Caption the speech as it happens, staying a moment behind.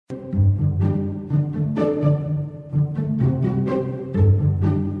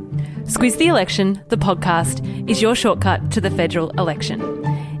Squiz the Election, the podcast, is your shortcut to the federal election.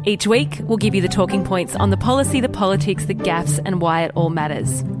 Each week, we'll give you the talking points on the policy, the politics, the gaffes, and why it all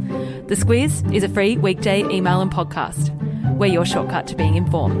matters. The Squiz is a free weekday email and podcast. We're your shortcut to being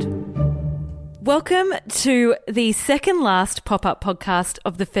informed. Welcome to the second last pop-up podcast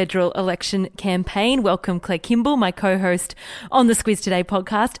of the federal election campaign. Welcome Claire Kimball, my co-host on the Squiz Today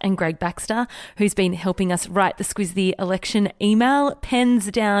podcast, and Greg Baxter, who's been helping us write the Squiz the Election email.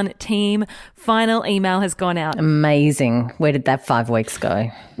 Pens down, team. Final email has gone out. Amazing. Where did that 5 weeks go?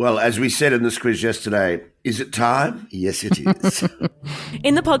 Well, as we said in the Squiz yesterday, is it time? Yes, it is.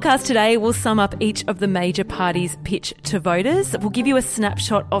 In the podcast today, we'll sum up each of the major parties' pitch to voters. We'll give you a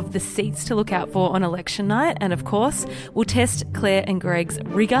snapshot of the seats to look out for on election night. And of course, we'll test Claire and Greg's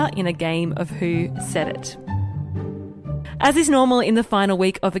rigour in a game of Who Said It. As is normal in the final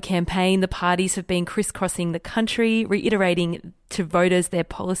week of a campaign, the parties have been crisscrossing the country, reiterating to voters their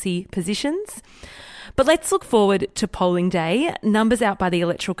policy positions. But let's look forward to polling day. Numbers out by the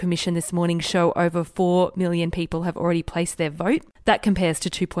Electoral Commission this morning show over 4 million people have already placed their vote. That compares to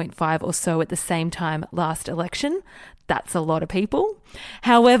 2.5 or so at the same time last election. That's a lot of people.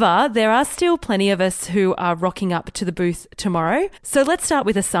 However, there are still plenty of us who are rocking up to the booth tomorrow. So let's start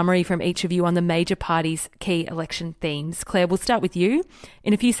with a summary from each of you on the major parties' key election themes. Claire, we'll start with you.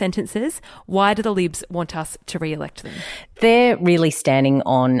 In a few sentences, why do the Libs want us to re-elect them? They're really standing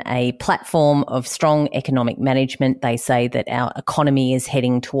on a platform of strong economic management. They say that our economy is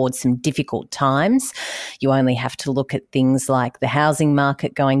heading towards some difficult times. You only have to look at things like the housing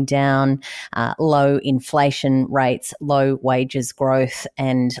market going down, low inflation rates, low wages growth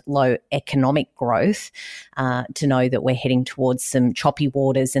and low economic growth to know that we're heading towards some choppy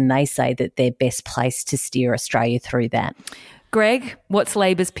waters, and they say that they're best placed to steer Australia through that. Greg, what's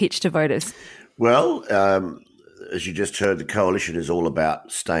Labor's pitch to voters? Well, as you just heard, the coalition is all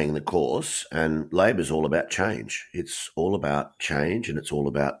about staying the course, and Labor's all about change. It's all about change, and it's all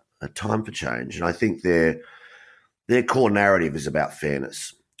about a time for change. And I think their core narrative is about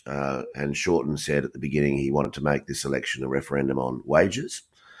fairness. And Shorten said at the beginning he wanted to make this election a referendum on wages.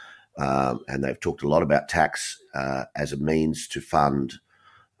 And they've talked a lot about tax as a means to fund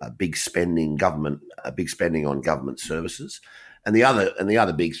big spending on government services. And the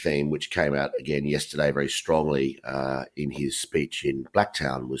other big theme, which came out again yesterday very strongly in his speech in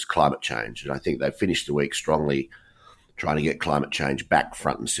Blacktown, was climate change. And I think they finished the week strongly trying to get climate change back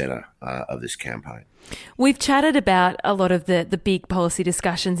front and centre of this campaign. We've chatted about a lot of the big policy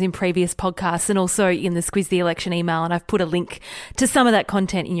discussions in previous podcasts and also in the Squiz the Election email, and I've put a link to some of that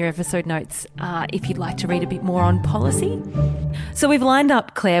content in your episode notes if you'd like to read a bit more on policy. So we've lined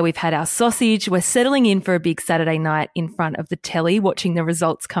up, Claire, we've had our sausage, we're settling in for a big Saturday night in front of the telly, watching the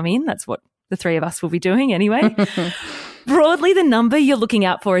results come in. That's what the three of us will be doing anyway. Broadly, the number you're looking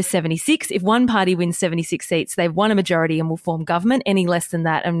out for is 76. If one party wins 76 seats, they've won a majority and will form government. Any less than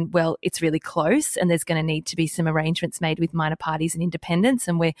that, and well, it's really close, and there's going to need to be some arrangements made with minor parties and independents.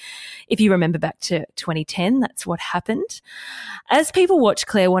 And if you remember back to 2010, that's what happened. As people watch,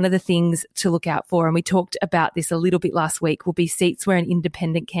 Claire, one of the things to look out for, and we talked about this a little bit last week, will be seats where an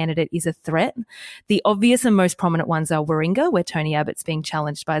independent candidate is a threat. The obvious and most prominent ones are Warringah, where Tony Abbott's being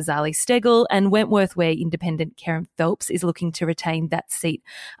challenged by Zali Steggall, and Wentworth, where independent Karen Phelps is looking to retain that seat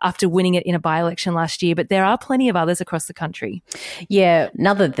after winning it in a by-election last year. But there are plenty of others across the country. Yeah,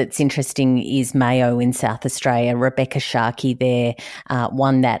 another that's interesting is Mayo in South Australia. Rebecca Sharkey there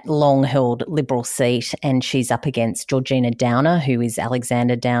won that long-held Liberal seat, and she's up against Georgina Downer, who is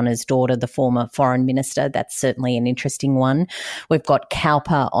Alexander Downer's daughter, the former Foreign Minister. That's certainly an interesting one. We've got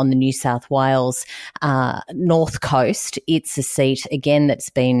Cowper on the New South Wales North Coast. It's a seat, again, that's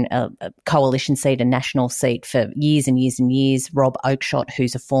been a coalition seat, a national seat for years and years and years. Rob Oakeshott,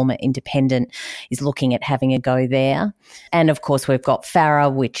 who's a former independent, is looking at having a go there. And of course, we've got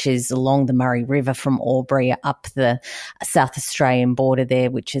Farrer, which is along the Murray River from Albury up the South Australian border there,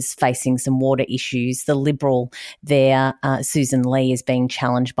 which is facing some water issues. The Liberal there, Susan Lee, is being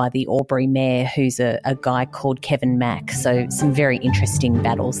challenged by the Albury Mayor, who's a guy called Kevin Mack. So some very interesting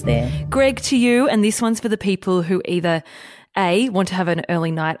battles there. Greg, to you, and this one's for the people who either A, want to have an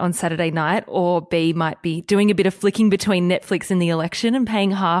early night on Saturday night, or B, might be doing a bit of flicking between Netflix and the election and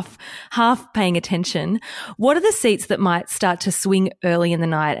paying half paying attention. What are the seats that might start to swing early in the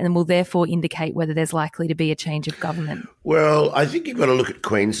night and will therefore indicate whether there's likely to be a change of government? Well, I think you've got to look at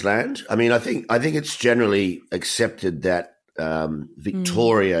Queensland. I mean, I think it's generally accepted that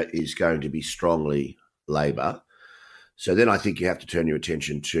Victoria is going to be strongly Labor. So then I think you have to turn your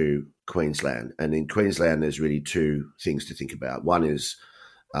attention to Queensland. And in Queensland, there's really two things to think about. One is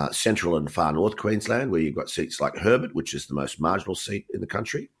central and far north Queensland, where you've got seats like Herbert, which is the most marginal seat in the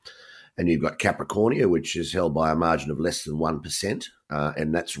country. And you've got Capricornia, which is held by a margin of less than 1%.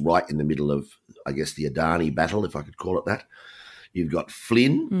 And that's right in the middle of, I guess, the Adani battle, if I could call it that. You've got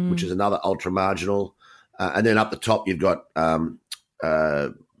Flynn, which is another ultra-marginal. And then up the top, you've got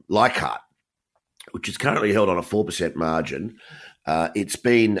Leichhardt, which is currently held on a 4% margin. It's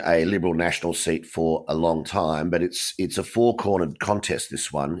been a Liberal National seat for a long time, but it's a four-cornered contest,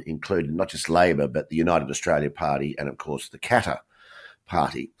 this one, including not just Labor, but the United Australia Party and, of course, the Katter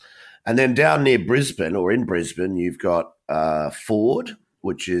Party. And then down near Brisbane, or in Brisbane, you've got Ford,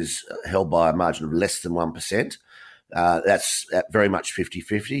 which is held by a margin of less than 1%. That's very much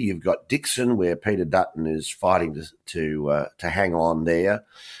 50-50. You've got Dixon, where Peter Dutton is fighting to hang on there.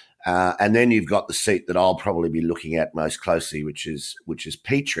 And then you've got the seat that I'll probably be looking at most closely, which is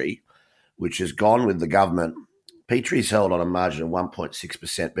Petrie, which has gone with the government. Petrie's held on a margin of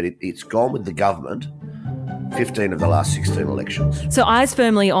 1.6%, but it's gone with the government 15 of the last 16 elections. So eyes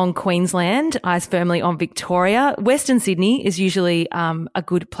firmly on Queensland, eyes firmly on Victoria. Western Sydney is usually a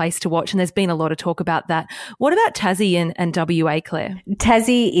good place to watch, and there's been a lot of talk about that. What about Tassie and WA, Claire?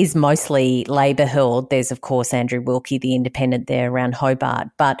 Tassie is mostly Labor-held. There's, of course, Andrew Wilkie, the independent there around Hobart.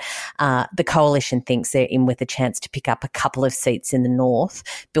 But the Coalition thinks they're in with a chance to pick up a couple of seats in the north.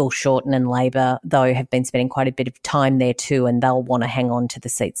 Bill Shorten and Labor, though, have been spending quite a bit of time there too, and they'll want to hang on to the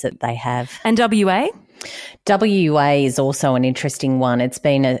seats that they have. And WA? WA is also an interesting one. It's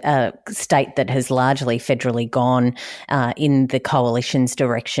been a state that has largely federally gone in the Coalition's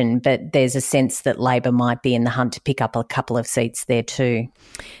direction, but there's a sense that Labor might be in the hunt to pick up a couple of seats there too.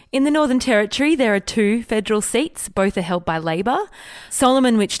 In the Northern Territory, there are 2 federal seats. Both are held by Labor.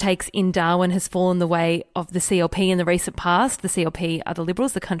 Solomon, which takes in Darwin, has fallen the way of the CLP in the recent past. The CLP are the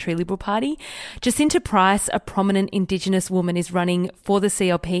Liberals, the Country Liberal Party. Jacinta Price, a prominent Indigenous woman, is running for the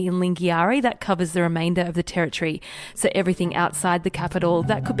CLP in Lingiari. That covers the remainder of the territory. So everything outside the capital,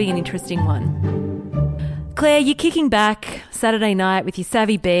 that could be an interesting one. Claire, you're kicking back Saturday night with your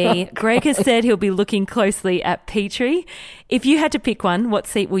savvy bee. Greg has said he'll be looking closely at Petrie. If you had to pick one, what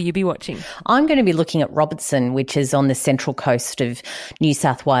seat will you be watching? I'm going to be looking at Robertson, which is on the central coast of New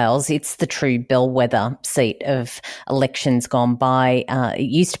South Wales. It's the true bellwether seat of elections gone by. It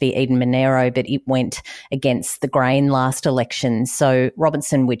used to be Eden Monero, but it went against the grain last election. So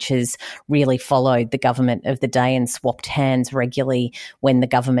Robertson, which has really followed the government of the day and swapped hands regularly when the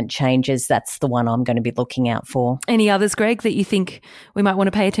government changes, that's the one I'm going to be looking out for. Any others, Greg, that you think we might want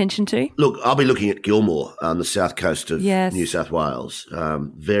to pay attention to? Look, I'll be looking at Gilmore on the south coast of New South Wales.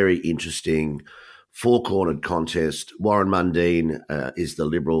 Very interesting four-cornered contest. Warren Mundine is the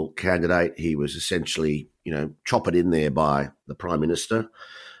Liberal candidate. He was essentially, choppered in there by the Prime Minister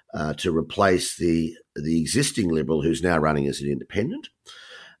to replace the existing Liberal who's now running as an independent.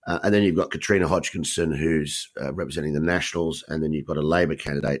 And then you've got Katrina Hodgkinson, who's representing the Nationals, and then you've got a Labor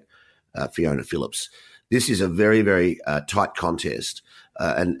candidate, Fiona Phillips. This is a very, very tight contest.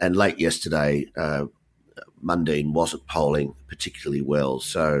 And late yesterday, Mundine wasn't polling particularly well.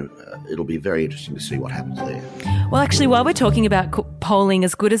 So it'll be very interesting to see what happens there. Well, actually, while we're talking about polling,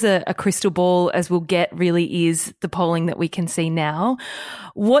 as good as a crystal ball as we'll get really is the polling that we can see now.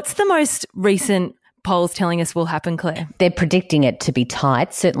 What's the most recent polls telling us will happen, Claire? They're predicting it to be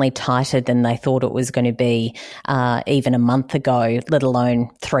tight, certainly tighter than they thought it was going to be even a month ago, let alone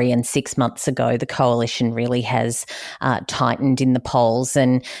 3 and 6 months ago. The Coalition really has tightened in the polls,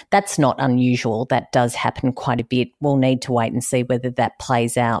 and that's not unusual. That does happen quite a bit. We'll need to wait and see whether that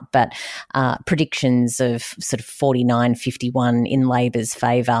plays out. But predictions of sort of 49-51 in Labor's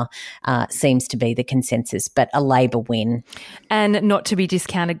favour seems to be the consensus, but a Labor win. And not to be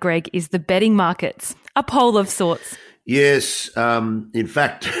discounted, Greg, is the betting markets. A poll of sorts. Yes. In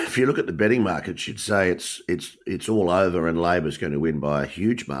fact, if you look at the betting markets, you'd say it's all over and Labor's going to win by a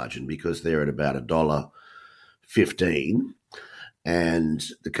huge margin because they're at about $1.15 and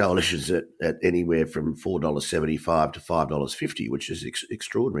the Coalition's at anywhere from $4.75 to $5.50, which is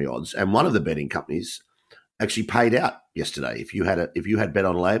extraordinary odds. And one of the betting companies actually paid out yesterday. If you had bet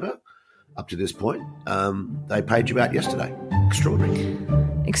on Labor up to this point, they paid you out yesterday.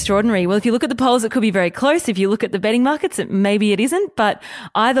 Extraordinary. Well, if you look at the polls, it could be very close. If you look at the betting markets, maybe it isn't. But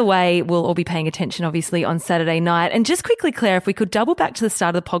either way, we'll all be paying attention, obviously, on Saturday night. And just quickly, Claire, if we could double back to the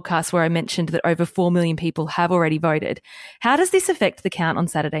start of the podcast where I mentioned that over 4 million people have already voted. How does this affect the count on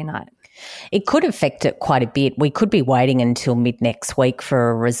Saturday night? It could affect it quite a bit. We could be waiting until mid next week for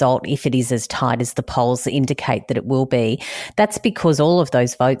a result if it is as tight as the polls indicate that it will be. That's because all of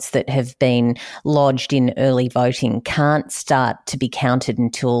those votes that have been lodged in early voting can't start to be counted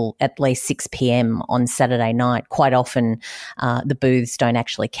until at least 6 p.m. on Saturday night. Quite often the booths don't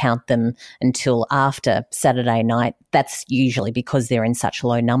actually count them until after Saturday night. That's usually because they're in such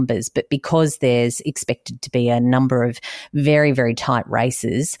low numbers. But because there's expected to be a number of very, very tight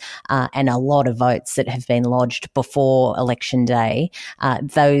races and a lot of votes that have been lodged before election day,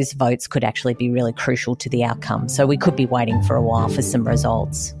 those votes could actually be really crucial to the outcome. So we could be waiting for a while for some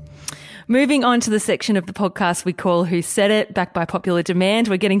results. Moving on to the section of the podcast we call Who Said It, backed by popular demand.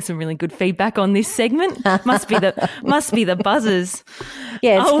 We're getting some really good feedback on this segment. Must be the buzzers.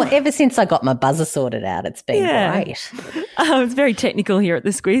 Yeah, ever since I got my buzzer sorted out, it's been great. It's very technical here at the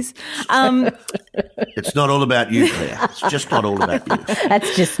Squiz. It's not all about you, Claire. It's just not all about you.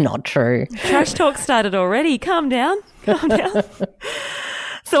 That's just not true. Trash talk started already. Calm down. Calm down.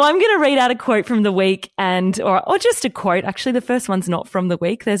 So I'm going to read out a quote from the week or just a quote. Actually, the first one's not from the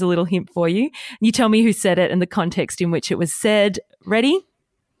week. There's a little hint for you. You tell me who said it and the context in which it was said. Ready?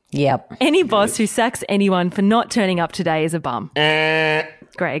 Yep. Any boss who sacks anyone for not turning up today is a bum.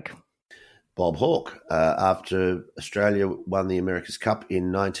 Greg. Bob Hawke, after Australia won the America's Cup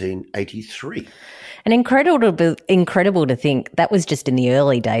in 1983. And incredible to think that was just in the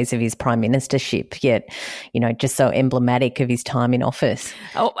early days of his prime ministership, yet, just so emblematic of his time in office.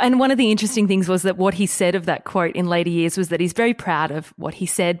 Oh, and one of the interesting things was that what he said of that quote in later years was that he's very proud of what he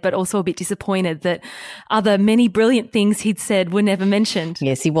said, but also a bit disappointed that other many brilliant things he'd said were never mentioned.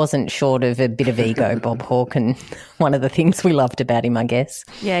 Yes, he wasn't short of a bit of ego, Bob Hawke, and one of the things we loved about him, I guess.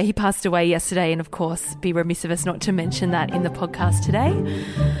 Yeah, he passed away yesterday, and of course, be remiss of us not to mention that in the podcast today.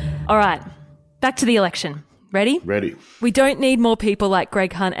 All right. Back to the election. Ready? Ready. We don't need more people like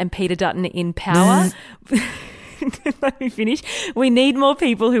Greg Hunt and Peter Dutton in power. Let me finish. We need more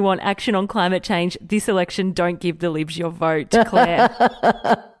people who want action on climate change. This election, don't give the Libs your vote, Claire.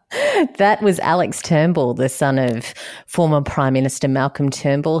 That was Alex Turnbull, the son of former Prime Minister Malcolm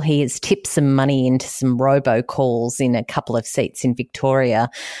Turnbull. He has tipped some money into some robocalls in a couple of seats in Victoria,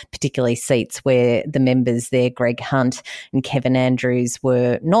 particularly seats where the members there, Greg Hunt and Kevin Andrews,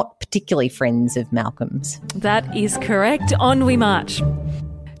 were not particularly friends of Malcolm's. That is correct. On we march.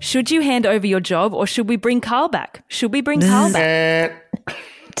 Should you hand over your job or should we bring Carl back? Should we bring Carl back?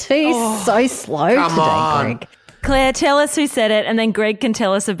 He's so slow today, Greg. Claire, tell us who said it, and then Greg can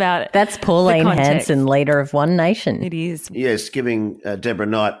tell us about it. That's Pauline Hanson, leader of One Nation. It is. Yes, giving Deborah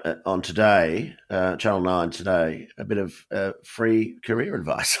Knight on Today, Channel 9 Today, a bit of free career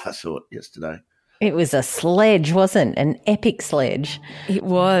advice, I thought, yesterday. It was a sledge, wasn't it? An epic sledge. It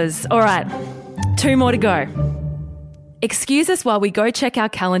was. All right, 2 more to go. Excuse us while we go check our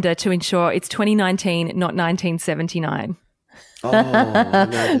calendar to ensure it's 2019, not 1979. Oh,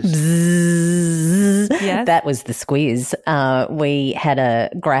 yes. That was the Squiz. We had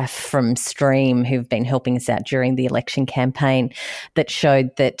a graph from Stream, who've been helping us out during the election campaign, that showed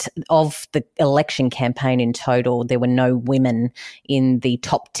that of the election campaign in total, there were no women in the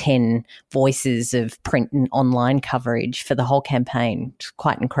top 10 voices of print and online coverage for the whole campaign. It's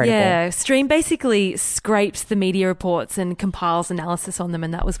quite incredible. Yeah, Stream basically scrapes the media reports and compiles analysis on them,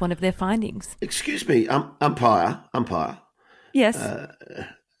 and that was one of their findings. Excuse me, umpire. Yes.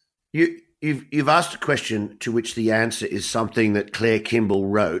 You've asked a question to which the answer is something that Claire Kimball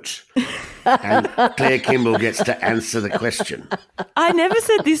wrote, and Claire Kimball gets to answer the question. I never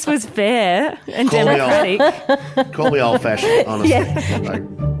said this was fair and democratic. Call me old-fashioned, honestly. Yeah.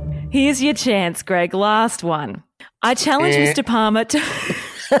 Here's your chance, Greg. Last one. I challenge Mr. Palmer to...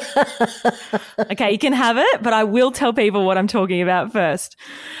 Okay, you can have it, but I will tell people what I'm talking about first.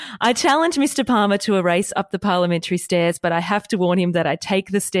 I challenge Mr. Palmer to a race up the parliamentary stairs, but I have to warn him that I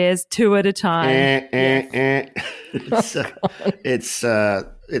take the stairs 2 at a time. It's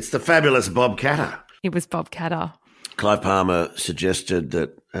the fabulous Bob Catter. It was Bob Catter. Clive Palmer suggested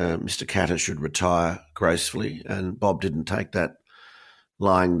that Mr. Catter should retire gracefully, and Bob didn't take that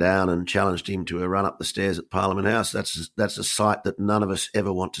lying down and challenged him to a run up the stairs at Parliament House. That's a sight that none of us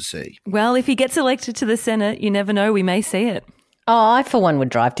ever want to see. Well, if he gets elected to the Senate, you never know, we may see it. Oh, I, for one, would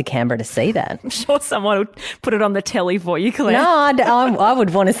drive to Canberra to see that. I'm sure someone would put it on the telly for you, Claire. No, I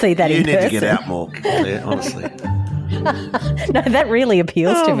would want to see that in person. You need to get out more, Claire, honestly. No, that really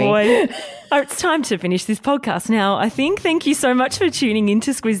appeals to me. Boy. It's time to finish this podcast now, I think. Thank you so much for tuning in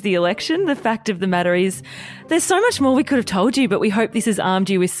to Squiz the Election. The fact of the matter is there's so much more we could have told you, but we hope this has armed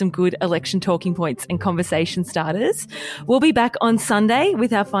you with some good election talking points and conversation starters. We'll be back on Sunday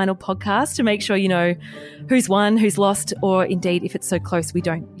with our final podcast to make sure you know who's won, who's lost, or indeed, if it's so close we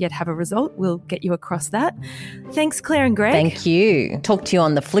don't yet have a result, we'll get you across that. Thanks, Claire and Greg. Thank you. Talk to you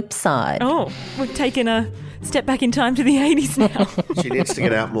on the flip side. Oh, we've taken a step back in time to the 80s now. She needs to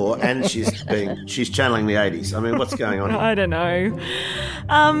get out more, and she's channeling the 80s. I mean, what's going on here? I don't know.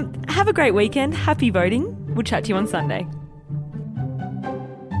 Have a great weekend. Happy voting. We'll chat to you on Sunday.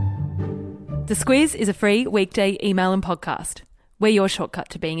 The Squiz is a free weekday email and podcast. We're your shortcut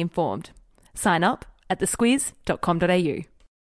to being informed. Sign up at thesquiz.com.au.